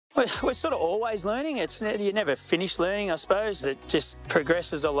We're sort of always learning. You never finish learning, I suppose. It just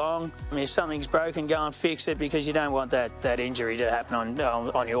progresses along. I mean, if something's broken, go and fix it, because you don't want that injury to happen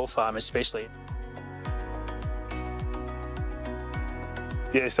on your farm especially.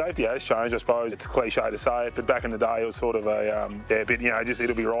 Yeah, safety has changed, I suppose. It's cliche to say it, but back in the day it was sort of a bit, just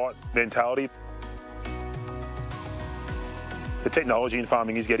it'll be right mentality. The technology in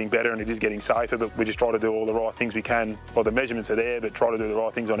farming is getting better and it is getting safer, but we just try to do all the right things we can. Well, the measurements are there, but try to do the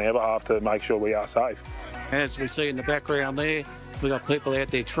right things on our behalf to make sure we are safe. As we see in the background there, we've got people out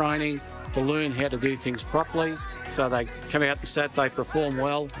there training to learn how to do things properly, so they come out and Saturday, perform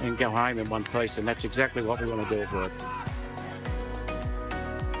well and go home in one piece, and that's exactly what we want to do at work.